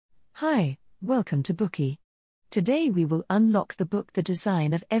Hi, welcome to Bookie. Today we will unlock the book The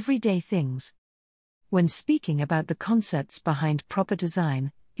Design of Everyday Things. When speaking about the concepts behind proper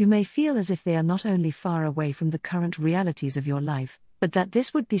design, you may feel as if they are not only far away from the current realities of your life, but that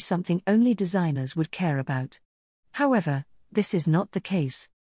this would be something only designers would care about. However, this is not the case.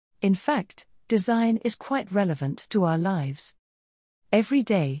 In fact, design is quite relevant to our lives. Every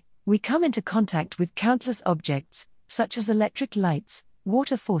day, we come into contact with countless objects, such as electric lights,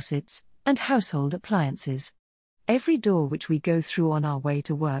 water faucets, and household appliances. Every door which we go through on our way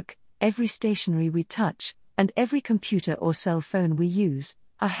to work, every stationery we touch, and every computer or cell phone we use,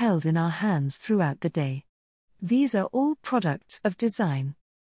 are held in our hands throughout the day. These are all products of design.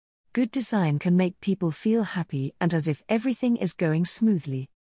 Good design can make people feel happy and as if everything is going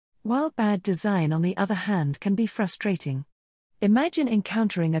smoothly. While bad design, on the other hand, can be frustrating. Imagine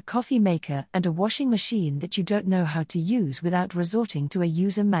encountering a coffee maker and a washing machine that you don't know how to use without resorting to a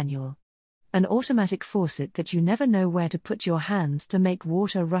user manual. An automatic faucet that you never know where to put your hands to make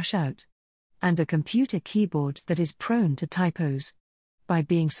water rush out. And a computer keyboard that is prone to typos. By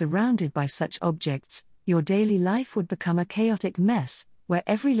being surrounded by such objects, your daily life would become a chaotic mess, where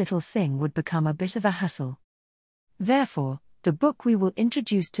every little thing would become a bit of a hassle. Therefore, the book we will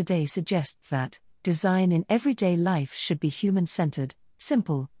introduce today suggests that design in everyday life should be human-centered,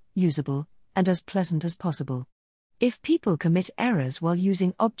 simple, usable, and as pleasant as possible. If people commit errors while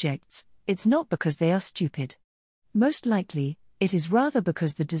using objects, it's not because they are stupid. Most likely, it is rather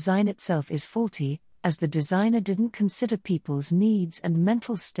because the design itself is faulty, as the designer didn't consider people's needs and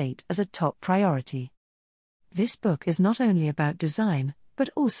mental state as a top priority. This book is not only about design, but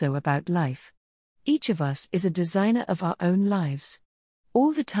also about life. Each of us is a designer of our own lives.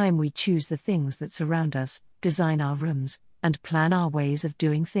 All the time we choose the things that surround us, design our rooms, and plan our ways of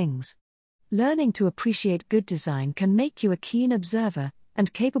doing things. Learning to appreciate good design can make you a keen observer,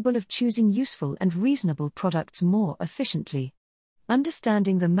 and capable of choosing useful and reasonable products more efficiently.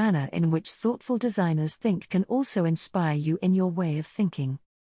 Understanding the manner in which thoughtful designers think can also inspire you in your way of thinking.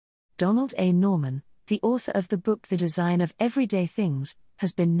 Donald A. Norman, the author of the book The Design of Everyday Things,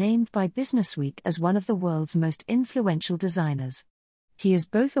 has been named by Businessweek as one of the world's most influential designers. He is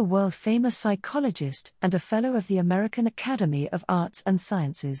both a world-famous psychologist and a fellow of the American Academy of Arts and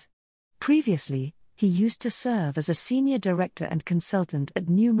Sciences. Previously, he used to serve as a senior director and consultant at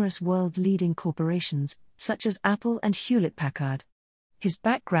numerous world-leading corporations, such as Apple and Hewlett-Packard. His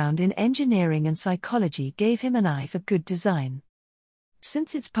background in engineering and psychology gave him an eye for good design.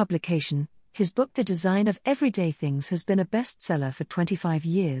 Since its publication, his book The Design of Everyday Things has been a bestseller for 25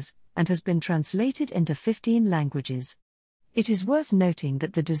 years, and has been translated into 15 languages. It is worth noting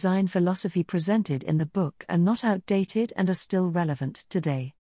that the design philosophy presented in the book are not outdated and are still relevant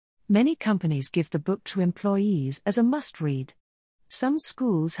today. Many companies give the book to employees as a must-read. Some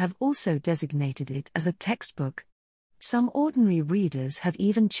schools have also designated it as a textbook. Some ordinary readers have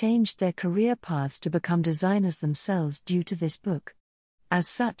even changed their career paths to become designers themselves due to this book. As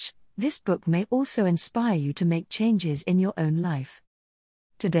such, this book may also inspire you to make changes in your own life.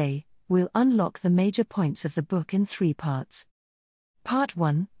 Today, we'll unlock the major points of the book in 3 parts. Part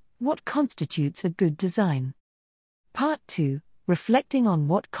 1, What constitutes a good design? Part 2, Reflecting on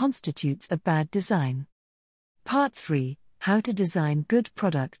what constitutes a bad design. Part 3, How to design good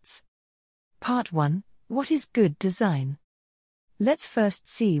products. Part 1, What is good design? Let's first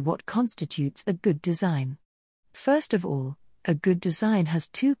see what constitutes a good design. First of all, a good design has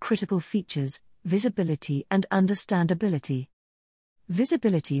 2 critical features, visibility and understandability.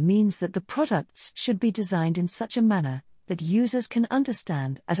 Visibility means that the products should be designed in such a manner that users can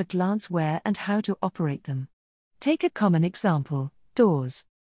understand at a glance where and how to operate them. Take a common example, doors.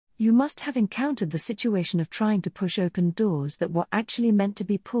 You must have encountered the situation of trying to push open doors that were actually meant to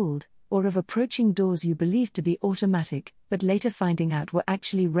be pulled, or of approaching doors you believed to be automatic, but later finding out were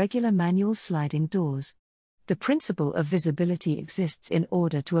actually regular manual sliding doors. The principle of visibility exists in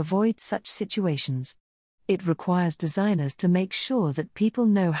order to avoid such situations. It requires designers to make sure that people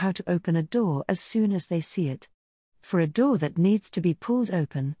know how to open a door as soon as they see it. For a door that needs to be pulled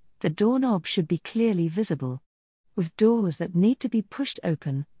open, the doorknob should be clearly visible. With doors that need to be pushed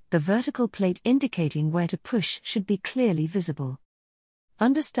open, the vertical plate indicating where to push should be clearly visible.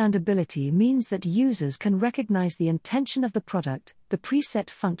 Understandability means that users can recognize the intention of the product, the preset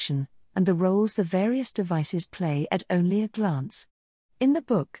function, and the roles the various devices play at only a glance. In the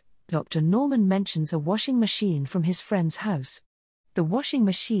book, Dr. Norman mentions a washing machine from his friend's house. The washing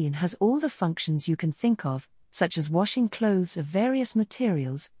machine has all the functions you can think of, such as washing clothes of various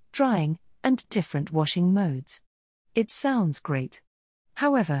materials, drying, and different washing modes. It sounds great.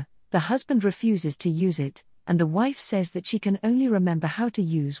 However, the husband refuses to use it, and the wife says that she can only remember how to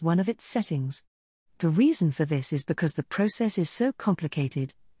use one of its settings. The reason for this is because the process is so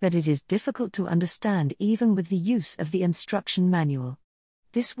complicated that it is difficult to understand even with the use of the instruction manual.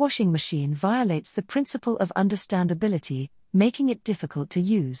 This washing machine violates the principle of understandability, making it difficult to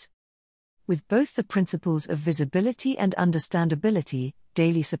use. With both the principles of visibility and understandability,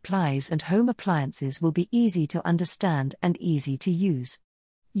 daily supplies and home appliances will be easy to understand and easy to use.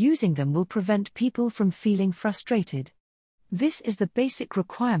 Using them will prevent people from feeling frustrated. This is the basic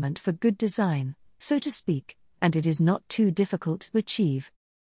requirement for good design, so to speak, and it is not too difficult to achieve.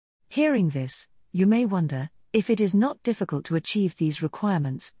 Hearing this, you may wonder, if it is not difficult to achieve these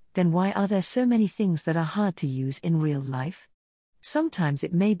requirements, then why are there so many things that are hard to use in real life? Sometimes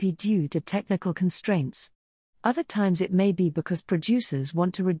it may be due to technical constraints. Other times it may be because producers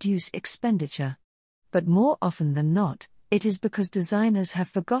want to reduce expenditure. But more often than not, it is because designers have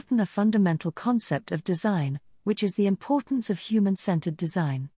forgotten a fundamental concept of design, which is the importance of human-centered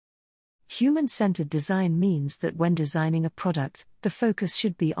design. Human-centered design means that when designing a product, the focus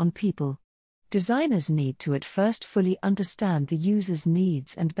should be on people. Designers need to at first fully understand the user's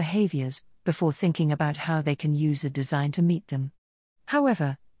needs and behaviors, before thinking about how they can use a design to meet them.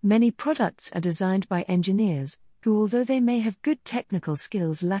 However, many products are designed by engineers, who although they may have good technical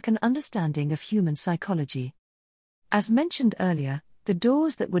skills lack an understanding of human psychology. As mentioned earlier, the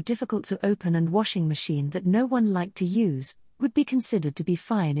doors that were difficult to open and washing machine that no one liked to use, would be considered to be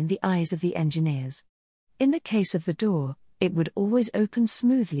fine in the eyes of the engineers. In the case of the door, it would always open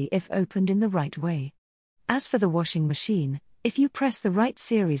smoothly if opened in the right way. As for the washing machine, if you press the right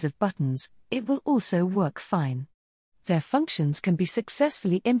series of buttons, it will also work fine. Their functions can be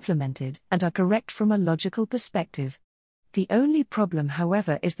successfully implemented and are correct from a logical perspective. The only problem,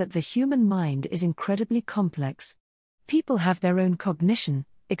 however, is that the human mind is incredibly complex. People have their own cognition,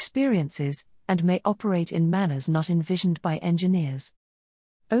 experiences, and may operate in manners not envisioned by engineers.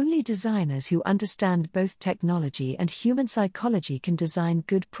 Only designers who understand both technology and human psychology can design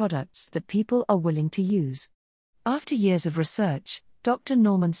good products that people are willing to use. After years of research, Dr.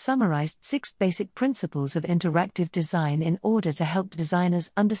 Norman summarized 6 basic principles of interactive design in order to help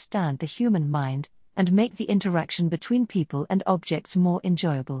designers understand the human mind and make the interaction between people and objects more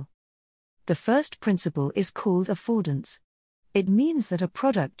enjoyable. The first principle is called affordance. It means that a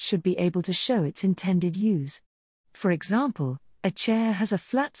product should be able to show its intended use. For example, a chair has a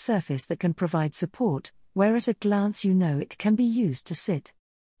flat surface that can provide support, where at a glance you know it can be used to sit.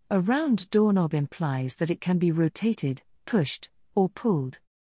 A round doorknob implies that it can be rotated, pushed, or pulled.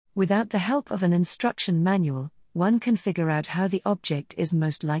 Without the help of an instruction manual, one can figure out how the object is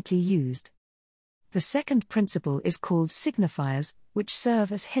most likely used. The second principle is called signifiers, which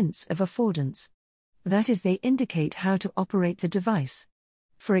serve as hints of affordance. That is, they indicate how to operate the device.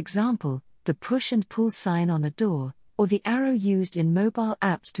 For example, the push and pull sign on a door, or the arrow used in mobile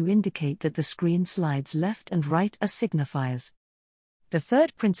apps to indicate that the screen slides left and right are signifiers. The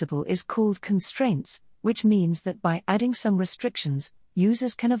third principle is called constraints, which means that by adding some restrictions,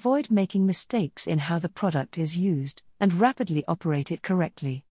 users can avoid making mistakes in how the product is used, and rapidly operate it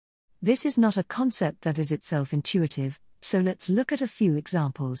correctly. This is not a concept that is itself intuitive, so let's look at a few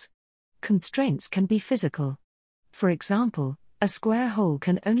examples. Constraints can be physical. For example, a square hole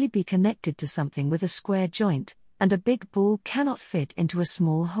can only be connected to something with a square joint, and a big ball cannot fit into a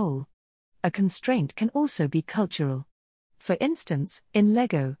small hole. A constraint can also be cultural. For instance, in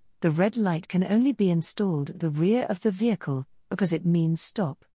Lego, the red light can only be installed at the rear of the vehicle, because it means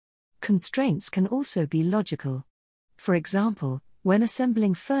stop. Constraints can also be logical. For example, when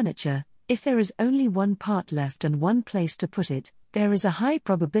assembling furniture, if there is only one part left and one place to put it, there is a high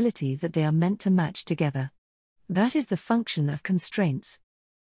probability that they are meant to match together. That is the function of constraints.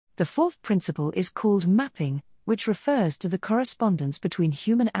 The fourth principle is called mapping, which refers to the correspondence between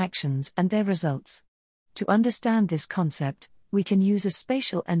human actions and their results. To understand this concept, we can use a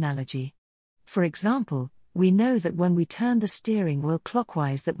spatial analogy. For example, we know that when we turn the steering wheel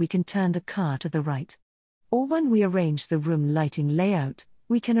clockwise that we can turn the car to the right. Or when we arrange the room lighting layout,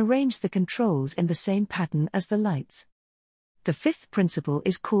 we can arrange the controls in the same pattern as the lights. The fifth principle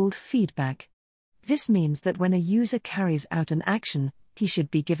is called feedback. This means that when a user carries out an action, he should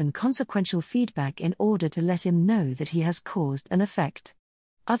be given consequential feedback in order to let him know that he has caused an effect.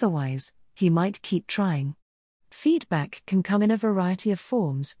 Otherwise, he might keep trying. Feedback can come in a variety of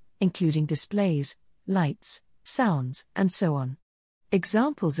forms, including displays, lights, sounds, and so on.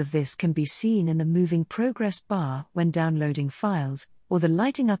 Examples of this can be seen in the moving progress bar when downloading files, or the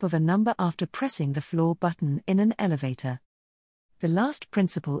lighting up of a number after pressing the floor button in an elevator. The last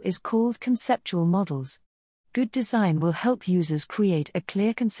principle is called conceptual models. Good design will help users create a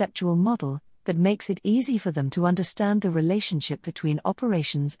clear conceptual model, that makes it easy for them to understand the relationship between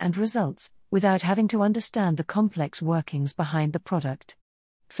operations and results, without having to understand the complex workings behind the product.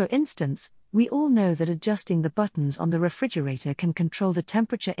 For instance, we all know that adjusting the buttons on the refrigerator can control the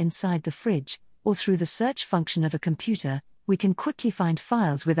temperature inside the fridge, or through the search function of a computer, we can quickly find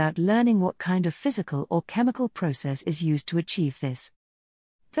files without learning what kind of physical or chemical process is used to achieve this.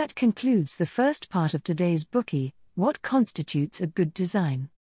 That concludes the first part of today's Bookey, What Constitutes a Good Design?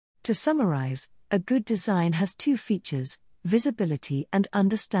 To summarize, a good design has two features, visibility and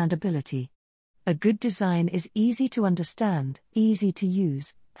understandability. A good design is easy to understand, easy to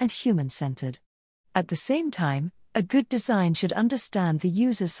use, and human-centered. At the same time, a good design should understand the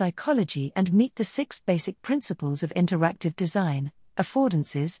user's psychology and meet the 6 basic principles of interactive design: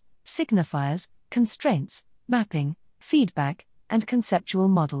 affordances, signifiers, constraints, mapping, feedback, and conceptual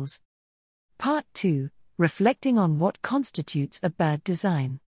models. Part 2, Reflecting on what constitutes a bad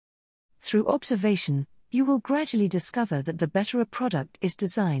design. Through observation, you will gradually discover that the better a product is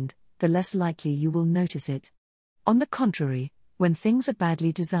designed, the less likely you will notice it. On the contrary, when things are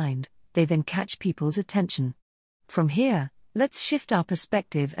badly designed, they then catch people's attention. From here, let's shift our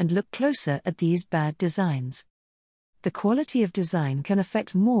perspective and look closer at these bad designs. The quality of design can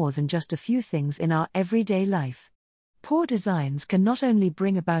affect more than just a few things in our everyday life. Poor designs can not only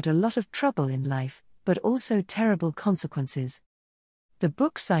bring about a lot of trouble in life, but also terrible consequences. The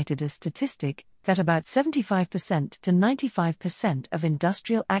book cited a statistic that about 75% to 95% of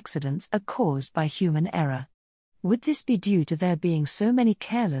industrial accidents are caused by human error. Would this be due to there being so many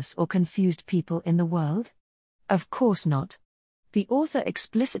careless or confused people in the world? Of course not. The author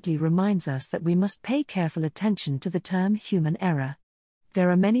explicitly reminds us that we must pay careful attention to the term human error.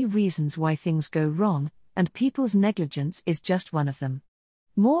 There are many reasons why things go wrong, and people's negligence is just one of them.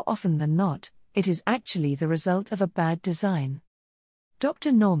 More often than not, it is actually the result of a bad design.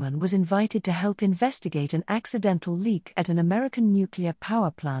 Dr. Norman was invited to help investigate an accidental leak at an American nuclear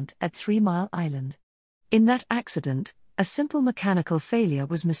power plant at 3 Mile Island. In that accident, a simple mechanical failure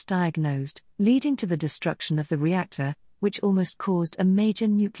was misdiagnosed, leading to the destruction of the reactor, which almost caused a major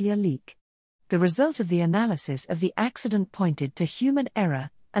nuclear leak. The result of the analysis of the accident pointed to human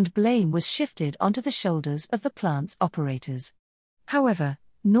error, and blame was shifted onto the shoulders of the plant's operators. However,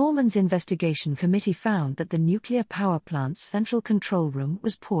 Norman's investigation committee found that the nuclear power plant's central control room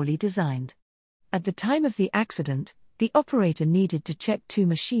was poorly designed. At the time of the accident, the operator needed to check 2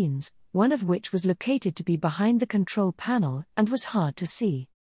 machines, one of which was located to be behind the control panel and was hard to see.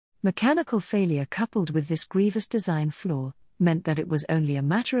 Mechanical failure coupled with this grievous design flaw meant that it was only a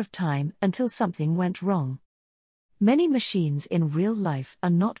matter of time until something went wrong. Many machines in real life are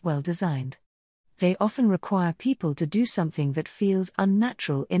not well designed. They often require people to do something that feels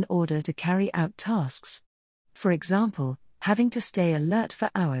unnatural in order to carry out tasks. For example, having to stay alert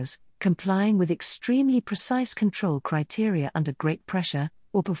for hours, complying with extremely precise control criteria under great pressure,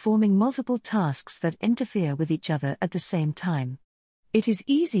 or performing multiple tasks that interfere with each other at the same time. It is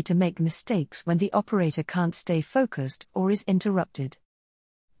easy to make mistakes when the operator can't stay focused or is interrupted.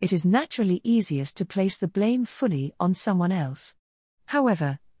 It is naturally easiest to place the blame fully on someone else.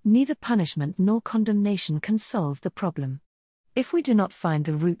 However, neither punishment nor condemnation can solve the problem. If we do not find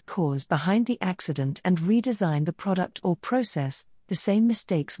the root cause behind the accident and redesign the product or process, the same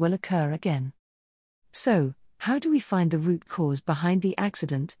mistakes will occur again. So, how do we find the root cause behind the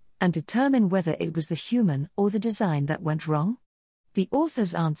accident, and determine whether it was the human or the design that went wrong? The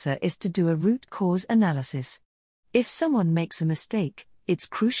author's answer is to do a root cause analysis. If someone makes a mistake, it's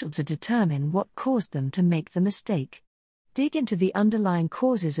crucial to determine what caused them to make the mistake. Dig into the underlying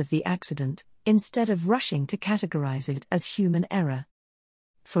causes of the accident, instead of rushing to categorize it as human error.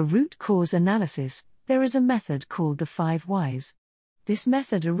 For root cause analysis, there is a method called the 5 whys. This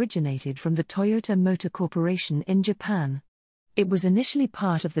method originated from the Toyota Motor Corporation in Japan. It was initially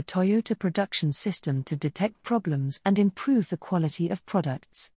part of the Toyota production system to detect problems and improve the quality of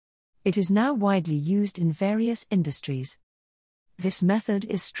products. It is now widely used in various industries. This method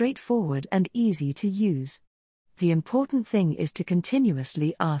is straightforward and easy to use. The important thing is to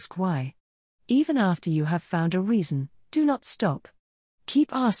continuously ask why. Even after you have found a reason, do not stop.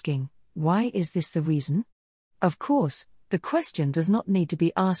 Keep asking, why is this the reason? Of course, the question does not need to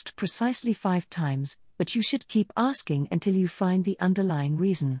be asked precisely 5 times, but you should keep asking until you find the underlying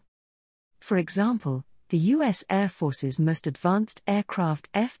reason. For example, the U.S. Air Force's most advanced aircraft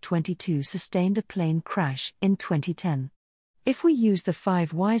F-22 sustained a plane crash in 2010. If we use the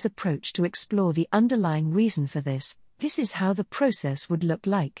 5 whys approach to explore the underlying reason for this, this is how the process would look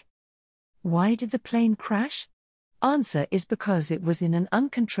like. Why did the plane crash? Answer is because it was in an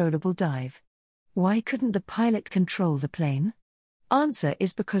uncontrollable dive. Why couldn't the pilot control the plane? Answer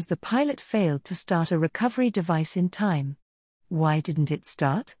is because the pilot failed to start a recovery device in time. Why didn't it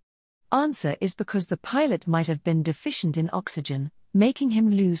start? Answer is because the pilot might have been deficient in oxygen, making him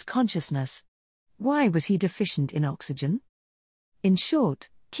lose consciousness. Why was he deficient in oxygen? In short,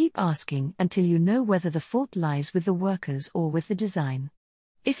 keep asking until you know whether the fault lies with the workers or with the design.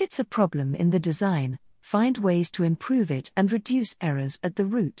 If it's a problem in the design, find ways to improve it and reduce errors at the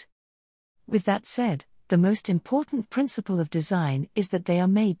root. With that said, the most important principle of design is that they are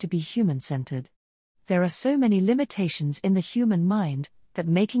made to be human-centered. There are so many limitations in the human mind that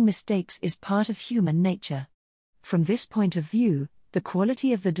making mistakes is part of human nature. From this point of view, the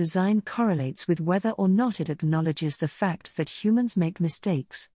quality of the design correlates with whether or not it acknowledges the fact that humans make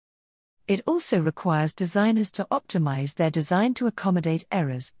mistakes. It also requires designers to optimize their design to accommodate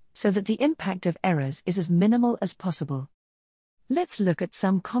errors, so that the impact of errors is as minimal as possible. Let's look at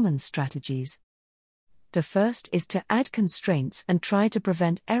some common strategies. The first is to add constraints and try to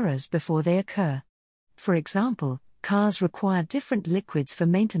prevent errors before they occur. For example, cars require different liquids for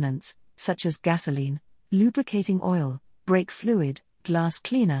maintenance, such as gasoline, lubricating oil, brake fluid, glass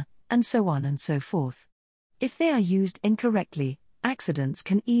cleaner, and so on and so forth. If they are used incorrectly, accidents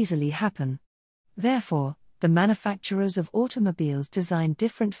can easily happen. Therefore, the manufacturers of automobiles design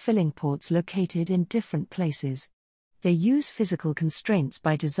different filling ports located in different places. They use physical constraints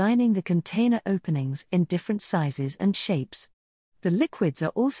by designing the container openings in different sizes and shapes. The liquids are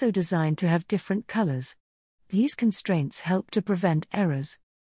also designed to have different colors. These constraints help to prevent errors.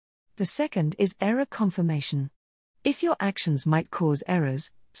 The second is error confirmation. If your actions might cause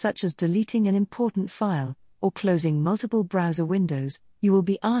errors, such as deleting an important file, or closing multiple browser windows, you will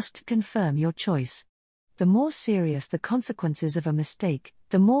be asked to confirm your choice. The more serious the consequences of a mistake,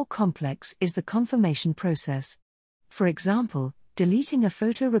 the more complex is the confirmation process. For example, deleting a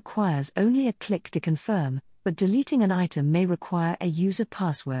photo requires only a click to confirm, but deleting an item may require a user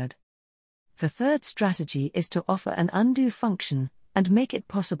password. The third strategy is to offer an undo function, and make it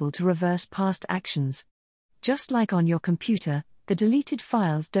possible to reverse past actions. Just like on your computer, the deleted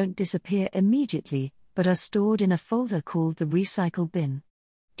files don't disappear immediately, but are stored in a folder called the recycle bin.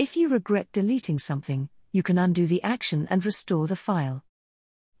 If you regret deleting something, you can undo the action and restore the file.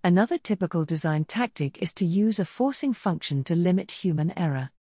 Another typical design tactic is to use a forcing function to limit human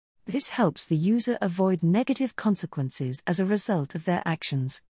error. This helps the user avoid negative consequences as a result of their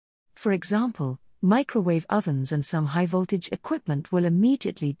actions. For example, microwave ovens and some high-voltage equipment will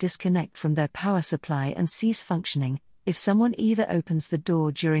immediately disconnect from their power supply and cease functioning if someone either opens the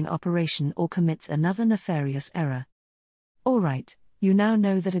door during operation or commits another nefarious error. Alright, you now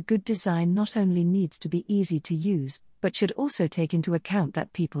know that a good design not only needs to be easy to use, but should also take into account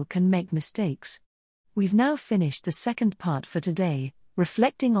that people can make mistakes. We've now finished the second part for today,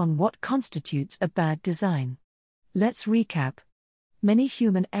 reflecting on what constitutes a bad design. Let's recap. Many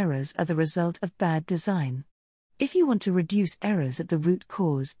human errors are the result of bad design. If you want to reduce errors at the root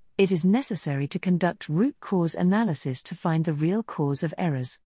cause, it is necessary to conduct root cause analysis to find the real cause of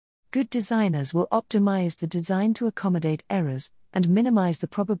errors. Good designers will optimize the design to accommodate errors, and minimize the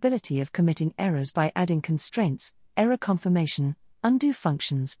probability of committing errors by adding constraints, error confirmation, undo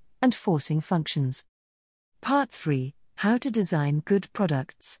functions, and forcing functions. Part 3: How to design good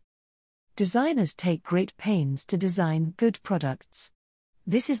products. Designers take great pains to design good products.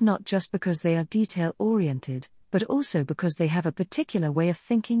 This is not just because they are detail-oriented, but also because they have a particular way of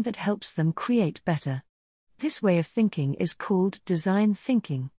thinking that helps them create better. This way of thinking is called design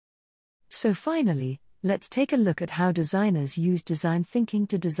thinking. So finally, let's take a look at how designers use design thinking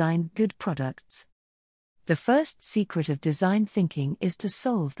to design good products. The first secret of design thinking is to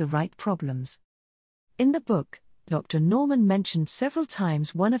solve the right problems. In the book, Dr. Norman mentioned several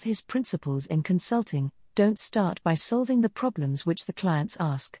times one of his principles in consulting: don't start by solving the problems which the clients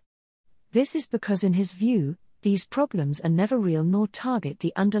ask. This is because in his view, these problems are never real nor target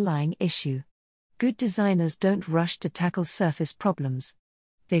the underlying issue. Good designers don't rush to tackle surface problems.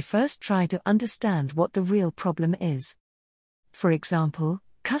 They first try to understand what the real problem is. For example,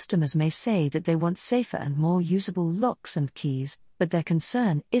 customers may say that they want safer and more usable locks and keys, but their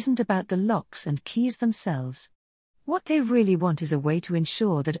concern isn't about the locks and keys themselves. What they really want is a way to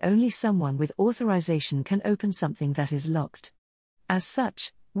ensure that only someone with authorization can open something that is locked. As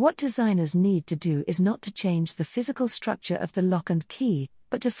such, what designers need to do is not to change the physical structure of the lock and key,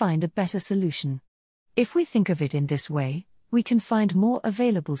 but to find a better solution. If we think of it in this way, we can find more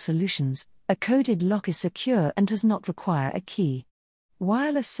available solutions. A coded lock is secure and does not require a key.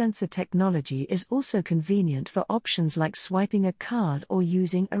 Wireless sensor technology is also convenient for options like swiping a card or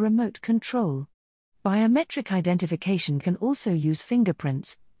using a remote control. Biometric identification can also use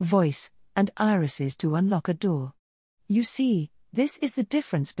fingerprints, voice, and irises to unlock a door. You see, This is the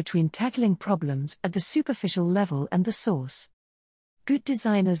difference between tackling problems at the superficial level and the source. Good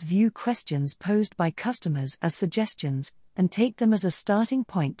designers view questions posed by customers as suggestions and take them as a starting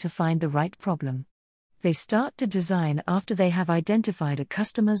point to find the right problem. They start to design after they have identified a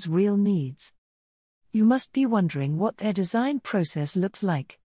customer's real needs. You must be wondering what their design process looks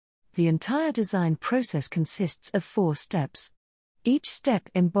like. The entire design process consists of 4 steps. Each step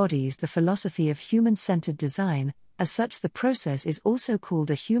embodies the philosophy of human-centered design. As such, the process is also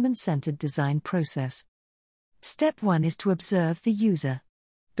called a human-centered design process. Step 1 is to observe the user.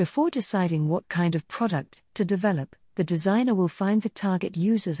 Before deciding what kind of product to develop, the designer will find the target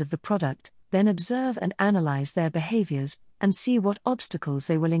users of the product, then observe and analyze their behaviors, and see what obstacles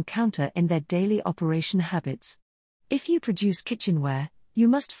they will encounter in their daily operation habits. If you produce kitchenware, you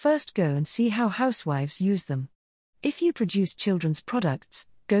must first go and see how housewives use them. If you produce children's products,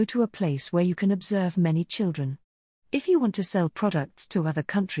 go to a place where you can observe many children. If you want to sell products to other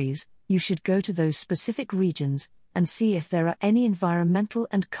countries, you should go to those specific regions and see if there are any environmental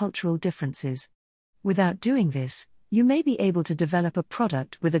and cultural differences. Without doing this, you may be able to develop a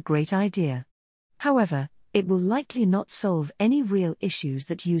product with a great idea. However, it will likely not solve any real issues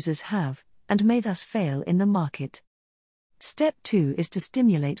that users have, and may thus fail in the market. Step 2 is to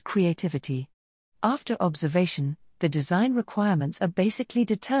stimulate creativity. After observation, the design requirements are basically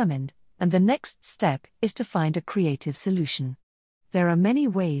determined, and the next step is to find a creative solution. There are many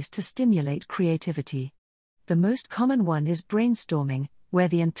ways to stimulate creativity. The most common one is brainstorming, where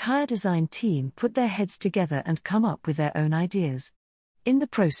the entire design team put their heads together and come up with their own ideas. In the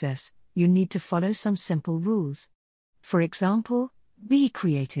process, you need to follow some simple rules. For example, be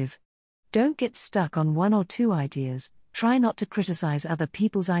creative. Don't get stuck on 1 or 2 ideas, try not to criticize other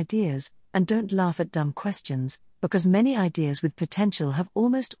people's ideas, and don't laugh at dumb questions, because many ideas with potential have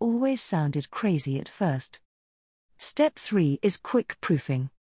almost always sounded crazy at first. Step 3 is quick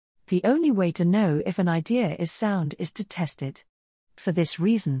proofing. The only way to know if an idea is sound is to test it. For this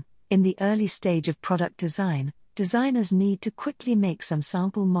reason, in the early stage of product design, designers need to quickly make some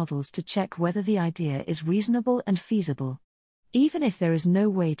sample models to check whether the idea is reasonable and feasible. Even if there is no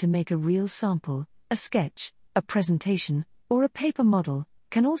way to make a real sample, a sketch, a presentation, or a paper model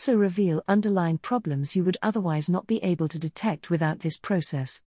can also reveal underlying problems you would otherwise not be able to detect without this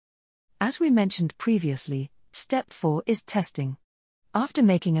process. As we mentioned previously, Step 4 is testing. After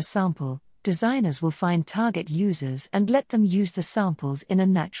making a sample, designers will find target users and let them use the samples in a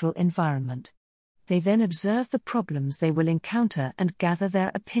natural environment. They then observe the problems they will encounter and gather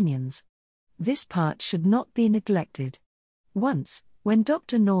their opinions. This part should not be neglected. Once, when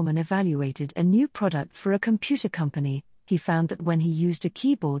Dr. Norman evaluated a new product for a computer company, he found that when he used a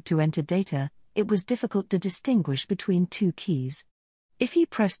keyboard to enter data, it was difficult to distinguish between 2 keys. If he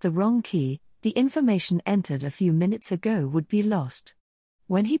pressed the wrong key, the information entered a few minutes ago would be lost.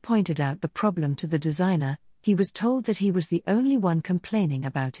 When he pointed out the problem to the designer, he was told that he was the only one complaining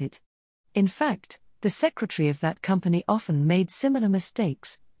about it. In fact, the secretary of that company often made similar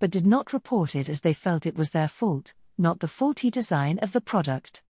mistakes, but did not report it as they felt it was their fault, not the faulty design of the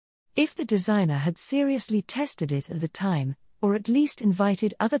product. If the designer had seriously tested it at the time, or at least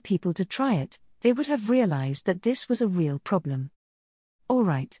invited other people to try it, they would have realized that this was a real problem.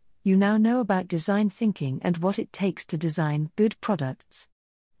 Alright, you now know about design thinking and what it takes to design good products.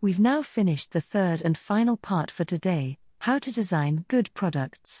 We've now finished the 3rd and final part for today, how to design good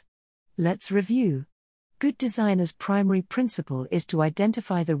products. Let's review. Good designer's primary principle is to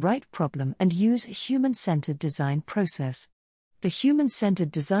identify the right problem and use a human-centered design process. The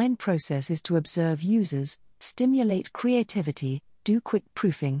human-centered design process is to observe users, stimulate creativity, do quick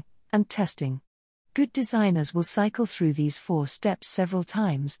proofing, and testing. Good designers will cycle through these 4 steps several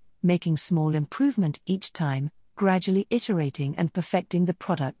times, making small improvement each time, gradually iterating and perfecting the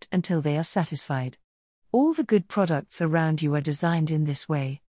product until they are satisfied. All the good products around you are designed in this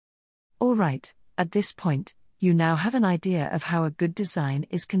way. Alright, at this point, you now have an idea of how a good design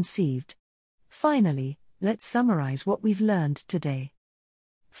is conceived. Finally, let's summarize what we've learned today.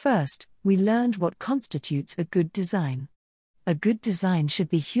 First, we learned what constitutes a good design. A good design should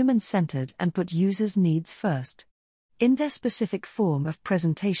be human-centered and put users' needs first. In their specific form of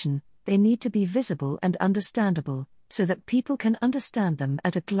presentation, they need to be visible and understandable, so that people can understand them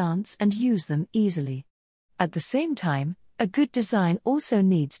at a glance and use them easily. At the same time, a good design also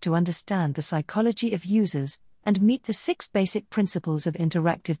needs to understand the psychology of users, and meet the 6 basic principles of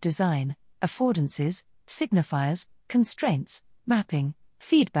interactive design: affordances, signifiers, constraints, mapping,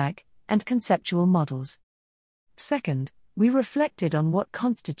 feedback, and conceptual models. Second, we reflected on what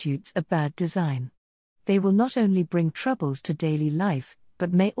constitutes a bad design. They will not only bring troubles to daily life,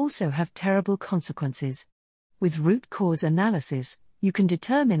 but may also have terrible consequences. With root cause analysis, you can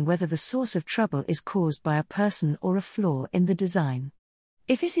determine whether the source of trouble is caused by a person or a flaw in the design.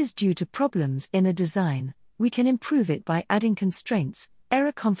 If it is due to problems in a design, we can improve it by adding constraints,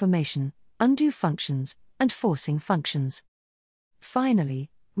 error confirmation, undo functions, and forcing functions. Finally,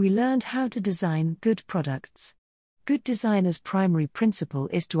 we learned how to design good products. Good designers' primary principle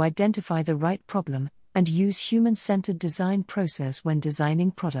is to identify the right problem and use human-centered design process when designing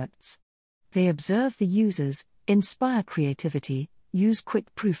products. They observe the users, inspire creativity, use quick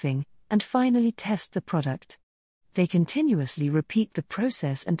proofing, and finally test the product. They continuously repeat the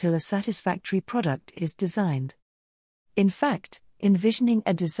process until a satisfactory product is designed. In fact, envisioning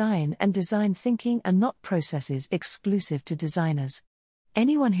a design and design thinking are not processes exclusive to designers.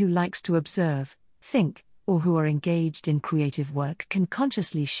 Anyone who likes to observe, think, or who are engaged in creative work can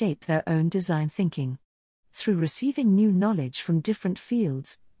consciously shape their own design thinking. Through receiving new knowledge from different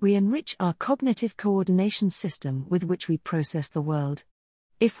fields, we enrich our cognitive coordination system with which we process the world.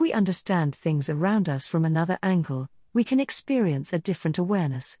 If we understand things around us from another angle, we can experience a different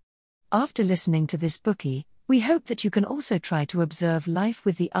awareness. After listening to this Bookey, we hope that you can also try to observe life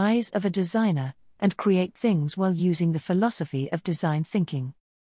with the eyes of a designer and create things while using the philosophy of design thinking.